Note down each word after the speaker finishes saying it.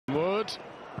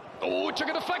Oh, took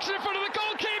a deflection in front of the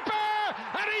goalkeeper,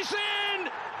 and he's in!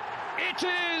 It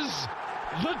is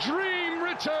the dream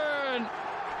return.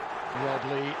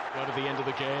 Rodley go to the end of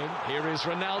the game. Here is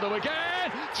Ronaldo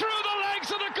again, through the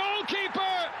legs of the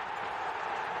goalkeeper.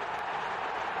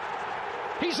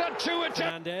 He's had two attempts.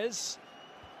 Fernandez,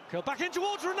 curled back in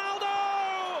towards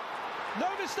Ronaldo. No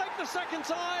mistake the second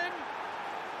time.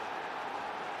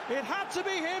 It had to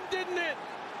be him, didn't it?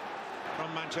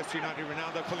 From Manchester United,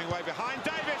 Ronaldo pulling away behind.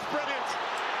 Davis, brilliant.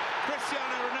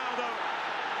 Cristiano Ronaldo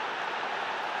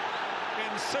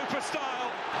in super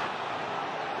style.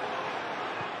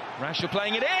 Rasher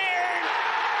playing it in.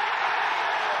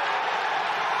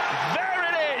 There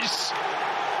it is.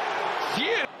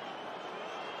 Phew.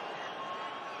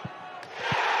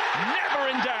 Never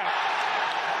in doubt.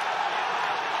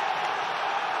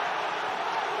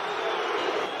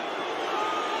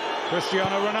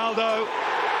 Cristiano Ronaldo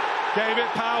gave it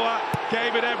power,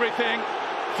 gave it everything.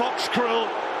 Fox Krull,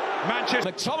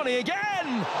 Manchester. McTominay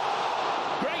again.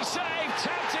 Great save,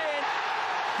 tapped in.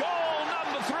 Goal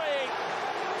number 3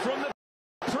 from the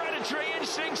predatory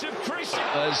instincts of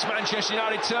Cristiano. As Manchester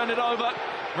United turn it over,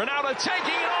 Ronaldo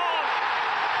taking it on.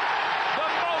 The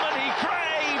moment he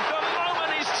craved, the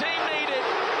moment his team needed.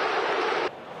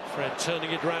 Fred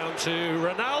turning it round to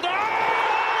Ronaldo.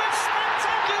 Oh, it's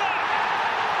spectacular!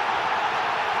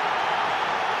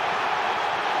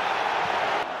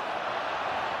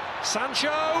 Sancho,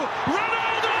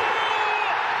 Ronaldo!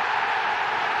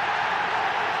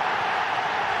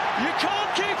 You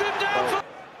can't keep him down for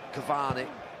Cavani.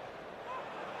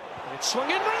 It's swung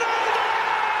in, Ronaldo!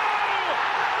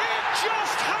 It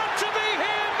just had to be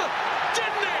him,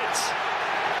 didn't it?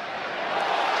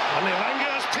 And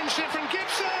Elanga's pinched it from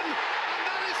Gibson, and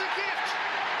that is a gift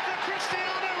for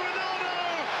Cristiano Ronaldo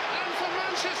and for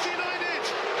Manchester United.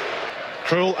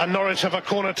 Krull and Norwich have a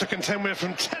corner to contend with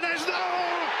from Tellez. No!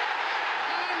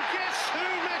 And guess who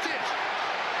met it?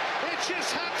 It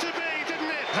just had to be, didn't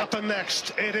it? Happen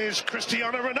next. It is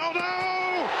Cristiano Ronaldo!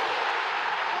 Oh,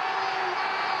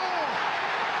 wow!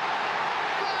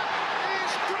 That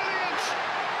is brilliant!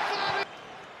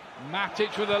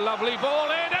 Matic with a lovely ball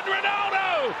in, and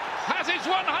Ronaldo has his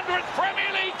 100th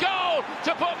Premier League goal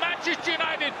to put Manchester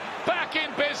United back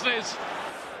in business.